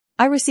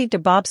I received a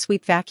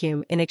bObSweep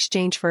vacuum in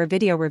exchange for a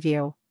video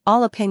review.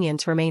 All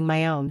opinions remain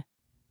my own.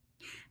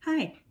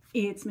 Hi,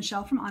 it's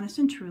Michelle from Honest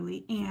and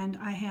Truly, and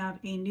I have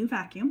a new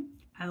vacuum.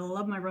 I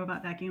love my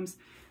robot vacuums.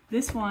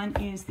 This one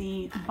is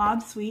the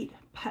bObSweep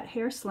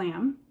PetHair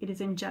Slam. It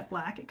is in jet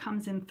black. It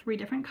comes in 3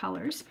 different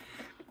colors.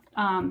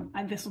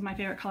 This was my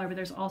favorite color, but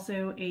there's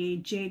also a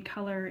jade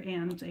color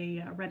and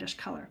a reddish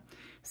color.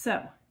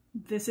 So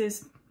this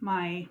is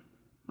my,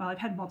 well, I've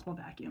had multiple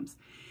vacuums.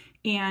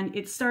 And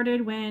it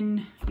started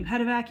when you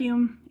had a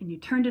vacuum and you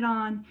turned it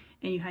on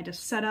and you had to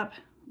set up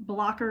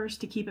blockers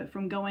to keep it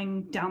from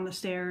going down the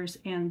stairs,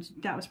 and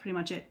that was pretty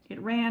much it.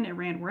 It ran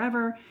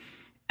wherever,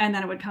 and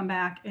then it would come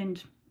back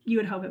and you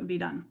would hope it would be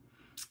done.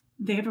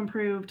 They have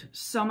improved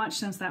so much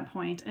since that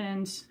point,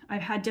 and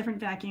I've had different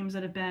vacuums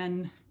that have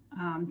been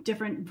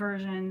different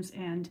versions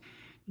and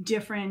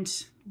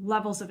different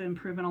levels of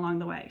improvement along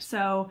the way.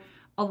 So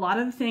a lot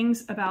of the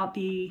things about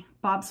the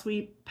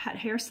bObSweep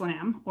PetHair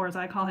Slam, or as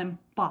I call him,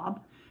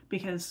 Bob,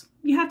 because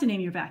you have to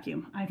name your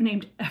vacuum. I've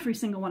named every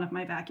single one of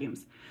my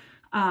vacuums.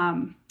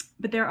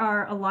 But there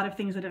are a lot of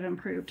things that have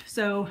improved.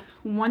 So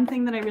one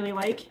thing that I really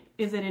like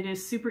is that it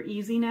is super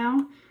easy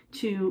now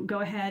to go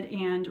ahead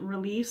and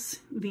release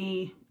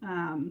the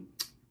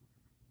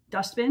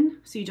dustbin.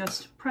 So you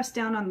just press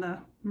down on the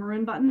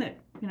maroon button that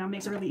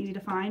makes it really easy to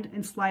find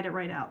and slide it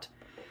right out.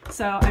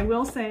 So I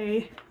will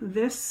say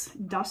this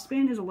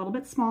dustbin is a little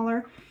bit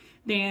smaller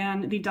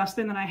than the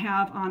dustbin that I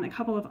have on a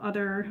couple of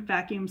other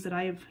vacuums that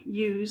I've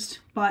used,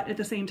 but at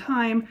the same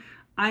time,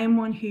 I am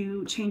one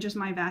who changes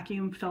my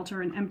vacuum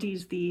filter and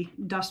empties the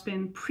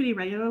dustbin pretty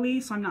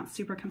regularly, so I'm not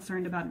super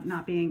concerned about it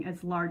not being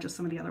as large as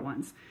some of the other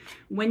ones.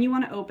 When you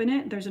want to open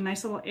it, there's a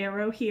nice little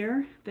arrow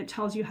here that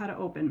tells you how to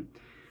open.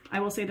 I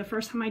will say the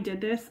first time I did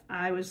this,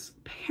 I was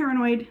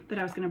paranoid that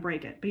I was going to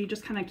break it, but you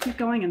just kind of keep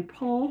going and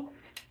pull,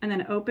 and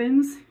then it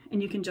opens,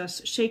 and you can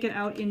just shake it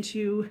out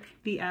into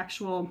the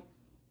actual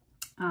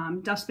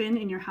dustbin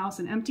in your house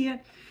and empty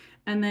it.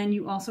 And then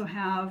you also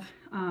have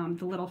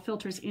the little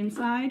filters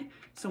inside.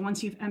 So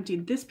once you've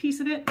emptied this piece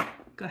of it,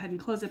 go ahead and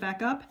close it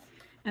back up.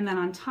 And then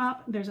on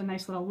top, there's a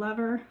nice little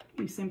lever.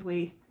 You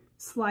simply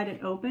slide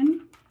it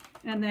open.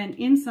 And then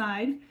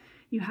inside,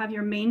 you have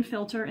your main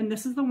filter, and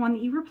this is the one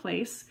that you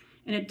replace.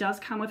 And it does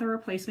come with a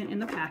replacement in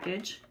the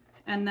package.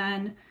 And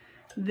then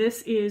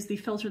this is the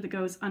filter that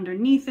goes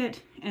underneath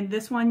it. And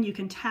this one you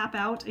can tap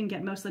out and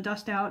get most of the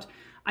dust out.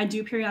 I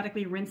do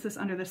periodically rinse this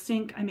under the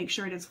sink. I make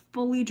sure it is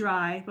fully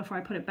dry before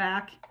I put it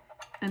back.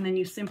 And then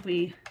you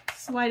simply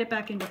slide it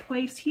back into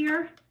place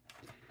here.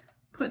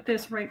 Put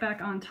this right back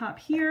on top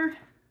here.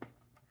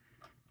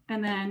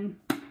 And then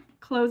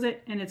close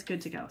it, and it's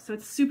good to go. So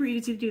it's super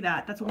easy to do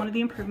that. That's one of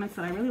the improvements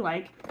that I really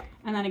like.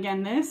 And then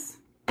again, this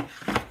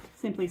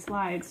simply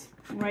slides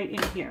right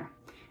in here.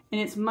 And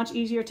it's much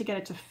easier to get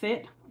it to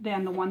fit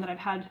than the one that I've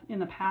had in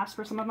the past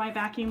for some of my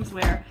vacuums,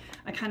 where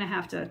I kind of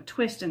have to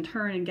twist and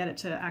turn and get it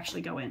to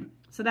actually go in.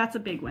 So that's a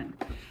big win.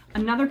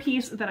 Another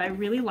piece that I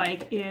really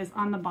like is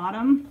on the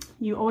bottom,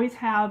 you always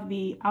have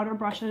the outer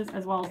brushes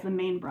as well as the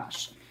main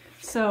brush.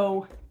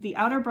 So the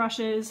outer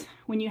brushes,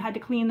 when you had to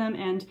clean them,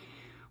 and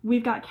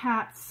we've got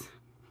cats,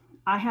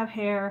 I have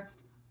hair,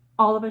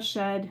 all of us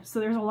shed, so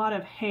there's a lot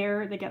of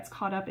hair that gets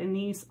caught up in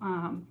these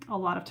a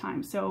lot of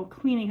times. So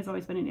cleaning has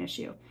always been an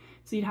issue.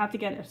 So you'd have to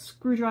get a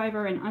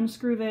screwdriver and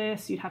unscrew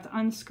this. You'd have to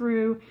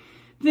unscrew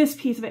this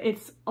piece of it.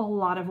 It's a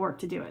lot of work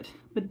to do it.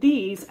 But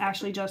these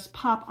actually just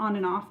pop on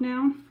and off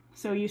now.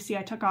 So you see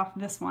I took off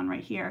this one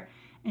right here,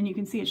 and you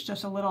can see it's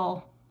just a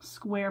little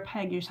square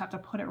peg. You just have to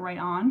put it right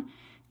on.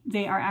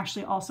 They are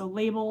actually also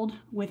labeled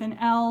with an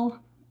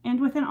L and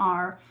with an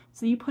R,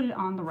 so you put it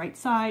on the right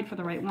side for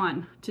the right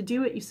one. To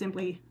do it, you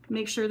simply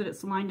make sure that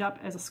it's lined up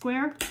as a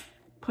square,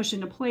 push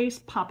into place,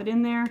 pop it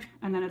in there,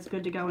 and then it's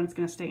good to go and it's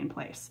going to stay in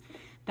place.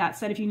 That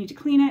said, if you need to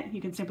clean it, you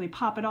can simply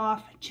pop it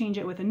off, change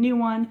it with a new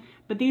one,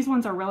 but these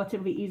ones are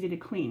relatively easy to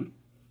clean.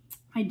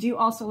 I do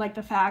also like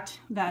the fact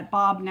that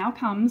Bob now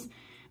comes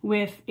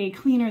with a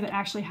cleaner that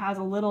actually has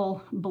a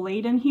little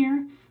blade in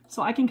here,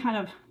 so I can kind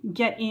of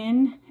get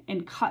in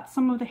and cut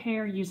some of the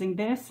hair using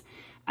this,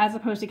 as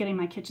opposed to getting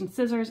my kitchen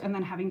scissors and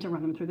then having to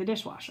run them through the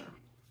dishwasher.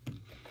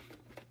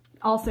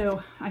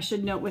 Also, I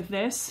should note with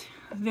this,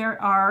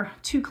 there are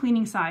 2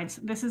 cleaning sides.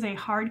 This is a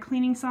hard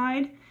cleaning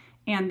side,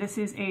 and this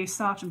is a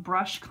soft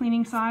brush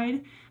cleaning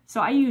side. So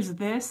I use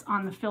this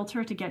on the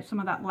filter to get some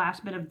of that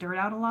last bit of dirt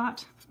out a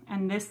lot.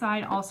 And this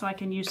side also I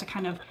can use to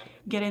kind of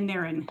get in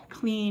there and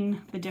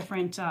clean the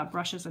different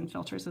brushes and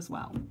filters as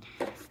well.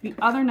 The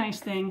other nice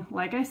thing,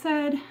 like I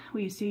said,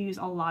 we used to use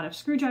a lot of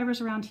screwdrivers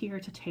around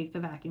here to take the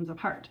vacuums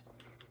apart.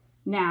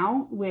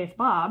 Now with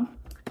Bob,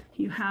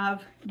 you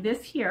have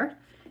this here,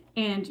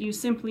 and you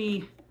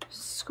simply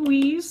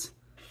squeeze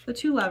the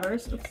 2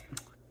 levers. Oops.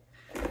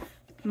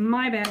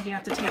 My bad, you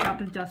have to take out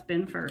the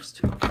dustbin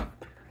first.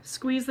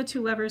 Squeeze the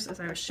 2 levers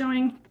as I was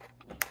showing,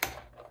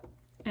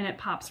 and it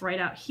pops right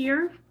out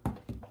here,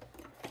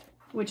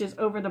 which is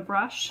over the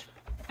brush.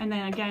 And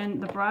then again,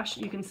 the brush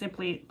you can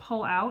simply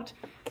pull out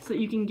so that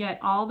you can get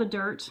all the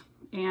dirt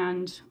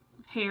and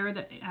hair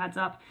that adds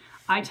up.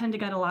 I tend to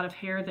get a lot of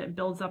hair that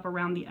builds up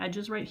around the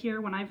edges right here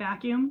when I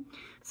vacuum.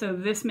 So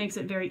this makes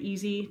it very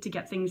easy to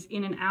get things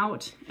in and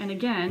out. And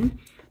again,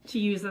 to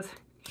use this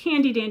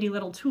handy dandy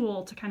little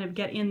tool to kind of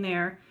get in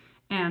there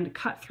and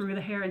cut through the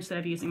hair instead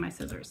of using my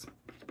scissors.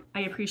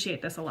 I appreciate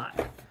this a lot.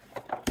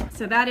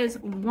 So that is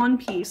one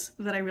piece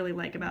that I really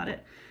like about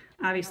it.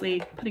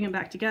 Obviously, putting them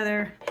back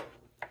together,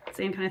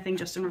 same kind of thing,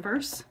 just in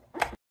reverse.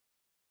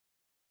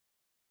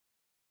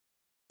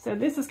 So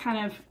this is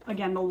kind of,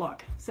 again, the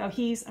look. So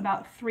he's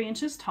about 3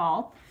 inches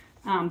tall.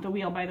 The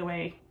wheel, by the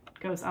way,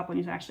 goes up when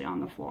he's actually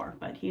on the floor,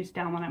 but he's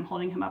down when I'm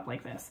holding him up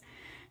like this.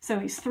 So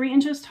he's 3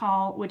 inches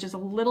tall, which is a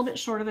little bit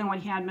shorter than what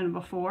he had been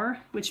before,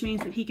 which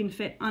means that he can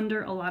fit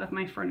under a lot of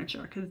my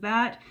furniture, because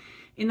that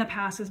in the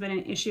past has been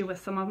an issue with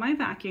some of my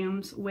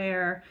vacuums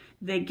where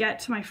they get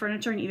to my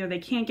furniture and either they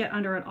can't get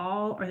under at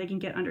all or they can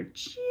get under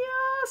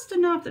just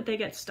enough that they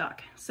get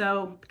stuck.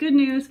 So good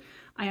news,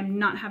 I am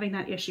not having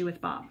that issue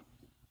with Bob.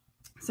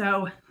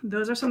 So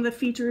those are some of the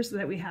features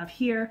that we have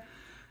here.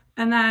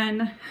 And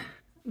then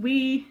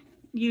we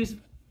use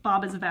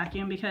Bob as a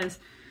vacuum because,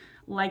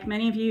 like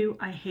many of you,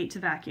 I hate to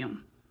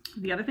vacuum.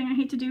 The other thing I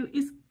hate to do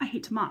is I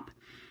hate to mop.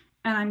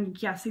 And I'm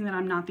guessing that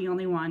I'm not the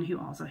only one who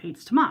also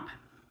hates to mop.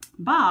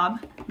 Bob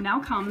now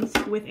comes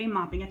with a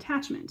mopping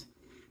attachment.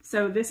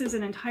 So this is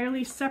an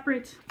entirely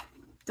separate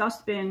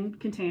dust bin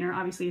container.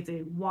 Obviously it's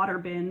a water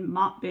bin,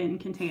 mop bin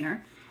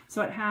container.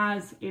 So it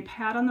has a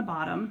pad on the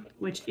bottom,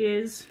 which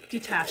is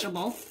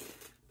detachable.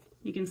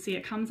 You can see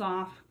it comes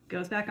off,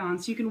 goes back on,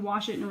 so you can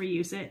wash it and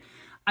reuse it.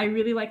 I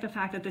really like the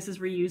fact that this is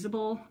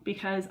reusable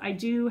because I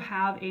do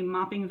have a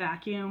mopping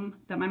vacuum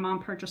that my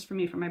mom purchased for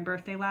me for my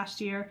birthday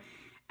last year,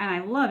 and I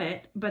love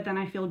it, but then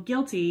I feel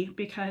guilty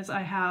because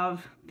I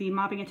have the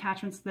mopping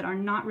attachments that are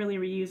not really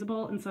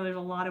reusable, and so there's a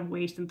lot of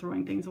waste in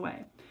throwing things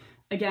away.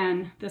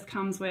 Again, this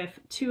comes with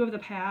 2 of the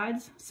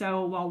pads,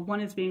 so while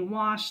one is being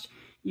washed,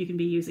 you can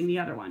be using the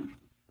other one.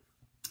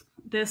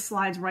 This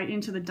slides right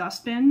into the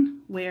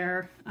dustbin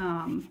where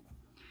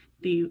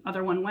the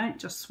other one went.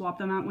 Just swap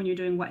them out when you're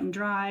doing wet and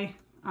dry.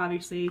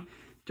 Obviously,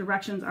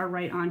 directions are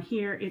right on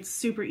here. It's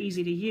super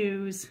easy to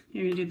use.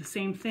 You're gonna do the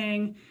same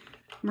thing.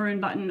 Maroon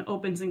button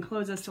opens and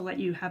closes to let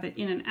you have it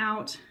in and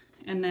out.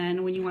 And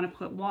then when you want to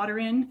put water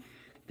in,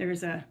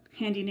 there's a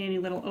handy dandy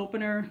little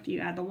opener that you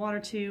add the water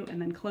to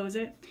and then close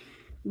it.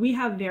 We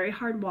have very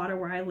hard water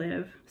where I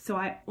live, so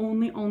I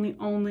only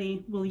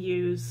will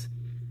use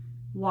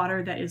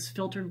water that is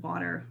filtered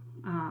water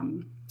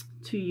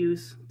to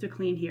use to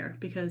clean here,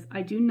 because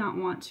I do not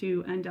want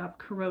to end up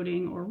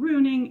corroding or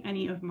ruining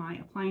any of my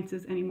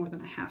appliances any more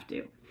than I have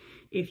to.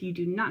 If you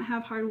do not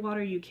have hard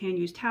water, you can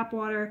use tap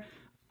water.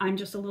 I'm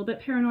just a little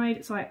bit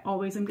paranoid, so I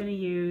always am going to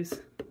use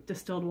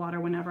distilled water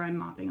whenever I'm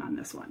mopping on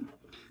this one.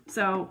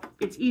 So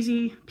it's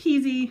easy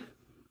peasy.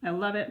 I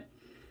love it.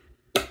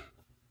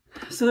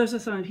 So those are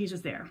some of the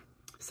pieces there.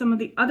 Some of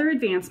the other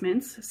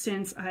advancements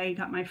since I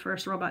got my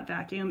first robot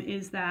vacuum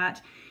is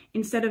that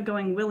instead of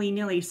going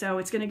willy-nilly, so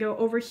it's going to go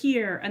over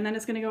here and then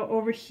it's going to go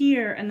over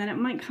here and then it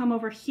might come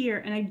over here,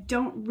 and I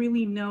don't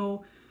really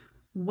know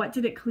what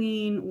did it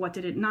clean, what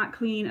did it not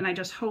clean, and I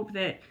just hope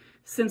that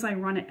since I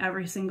run it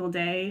every single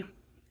day,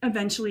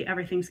 eventually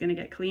everything's going to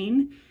get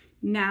clean.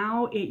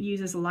 Now it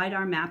uses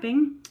LiDAR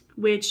mapping,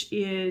 which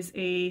is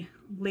a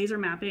laser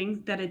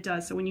mapping that it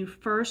does. So when you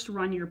first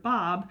run your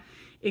Bob,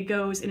 it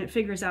goes and it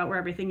figures out where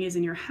everything is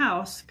in your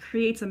house,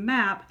 creates a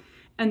map,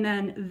 and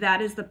then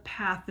that is the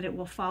path that it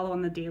will follow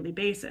on the daily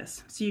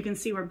basis. So you can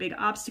see where big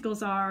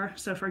obstacles are.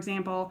 So for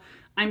example,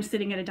 I'm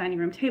sitting at a dining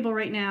room table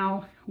right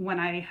now. When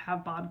I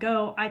have Bob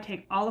go, I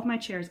take all of my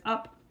chairs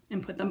up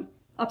and put them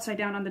upside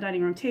down on the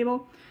dining room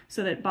table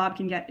so that Bob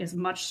can get as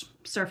much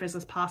surface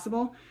as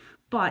possible.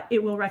 But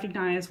it will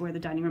recognize where the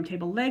dining room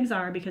table legs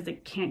are because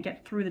it can't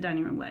get through the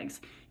dining room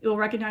legs. It will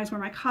recognize where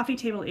my coffee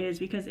table is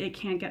because it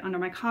can't get under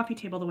my coffee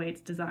table the way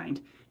it's designed.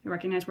 It will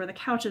recognize where the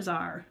couches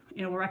are.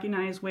 It will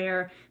recognize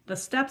where the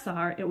steps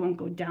are. It won't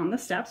go down the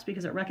steps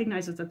because it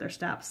recognizes that they're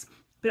steps,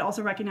 but it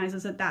also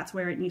recognizes that that's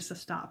where it needs to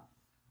stop.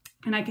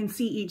 And I can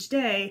see each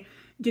day,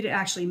 did it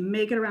actually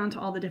make it around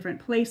to all the different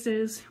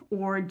places,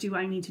 or do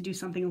I need to do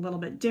something a little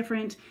bit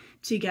different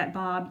to get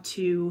Bob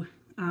to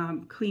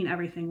clean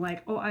everything,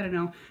 like, oh, I don't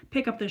know,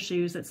 pick up the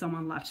shoes that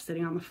someone left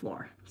sitting on the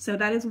floor. So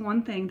that is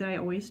one thing that I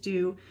always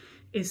do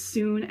as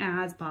soon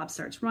as Bob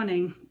starts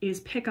running, is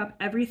pick up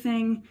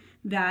everything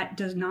that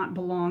does not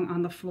belong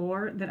on the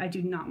floor that I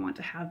do not want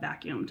to have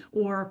vacuumed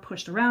or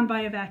pushed around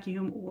by a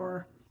vacuum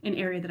or an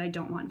area that I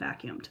don't want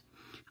vacuumed.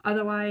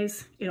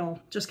 Otherwise,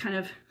 it'll just kind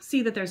of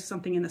see that there's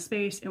something in the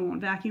space, it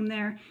won't vacuum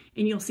there,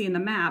 and you'll see in the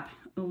map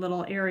a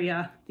little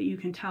area that you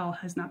can tell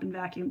has not been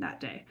vacuumed that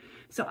day.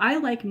 So I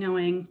like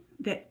knowing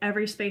that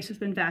every space has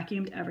been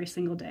vacuumed every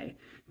single day.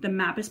 The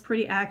map is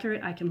pretty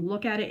accurate. I can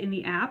look at it in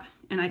the app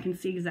and I can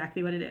see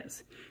exactly what it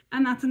is.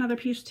 And that's another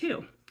piece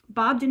too.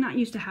 Bob did not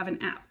used to have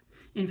an app.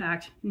 In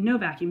fact, no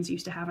vacuums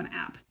used to have an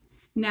app.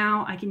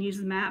 Now I can use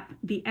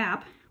the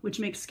app, which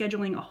makes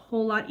scheduling a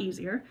whole lot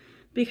easier,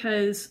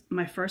 because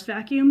my first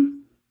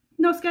vacuum,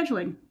 no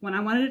scheduling. When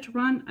I wanted it to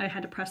run, I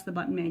had to press the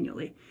button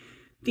manually.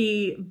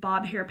 The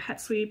Bob Hair Pet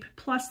Sweep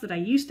Plus that I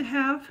used to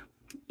have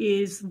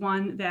is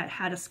one that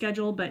had a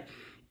schedule, but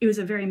it was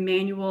a very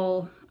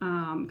manual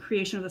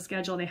creation of the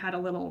schedule. They had a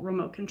little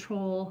remote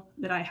control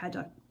that I had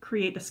to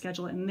create the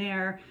schedule in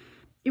there.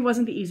 It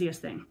wasn't the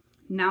easiest thing.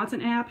 Now it's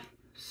an app,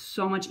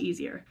 so much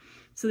easier.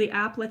 So the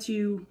app lets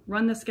you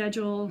run the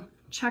schedule,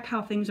 check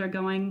how things are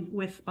going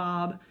with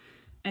Bob,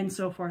 and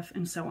so forth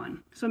and so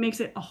on. So it makes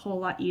it a whole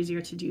lot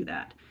easier to do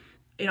that.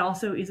 It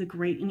also is a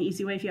great and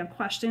easy way if you have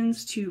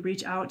questions to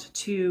reach out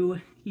to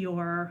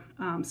your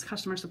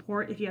customer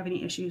support if you have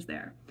any issues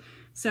there.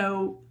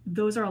 So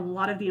those are a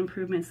lot of the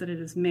improvements that it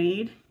has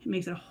made. It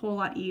makes it a whole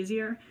lot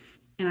easier.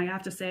 And I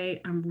have to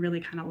say, I'm really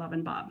kind of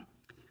loving Bob.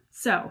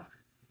 So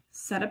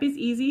setup is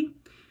easy.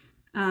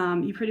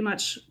 You pretty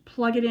much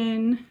plug it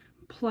in,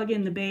 plug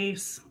in the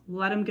base,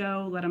 let them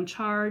go, let them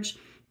charge,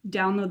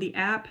 download the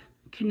app,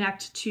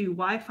 connect to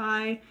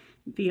Wi-Fi.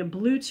 Via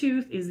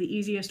Bluetooth is the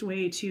easiest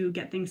way to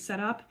get things set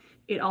up.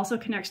 It also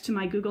connects to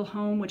my Google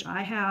Home, which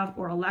I have,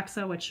 or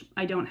Alexa, which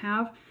I don't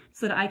have,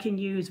 so that I can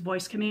use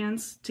voice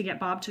commands to get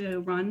Bob to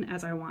run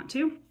as I want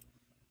to.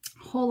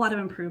 A whole lot of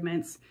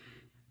improvements.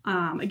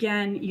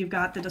 Again, you've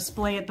got the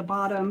display at the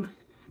bottom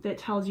that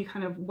tells you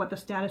kind of what the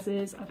status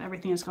is of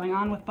everything that's going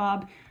on with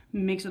Bob.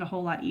 Makes it a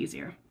whole lot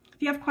easier.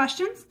 If you have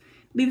questions,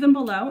 leave them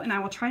below and I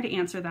will try to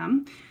answer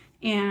them.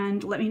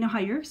 And let me know how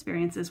your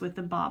experience is with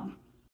the Bob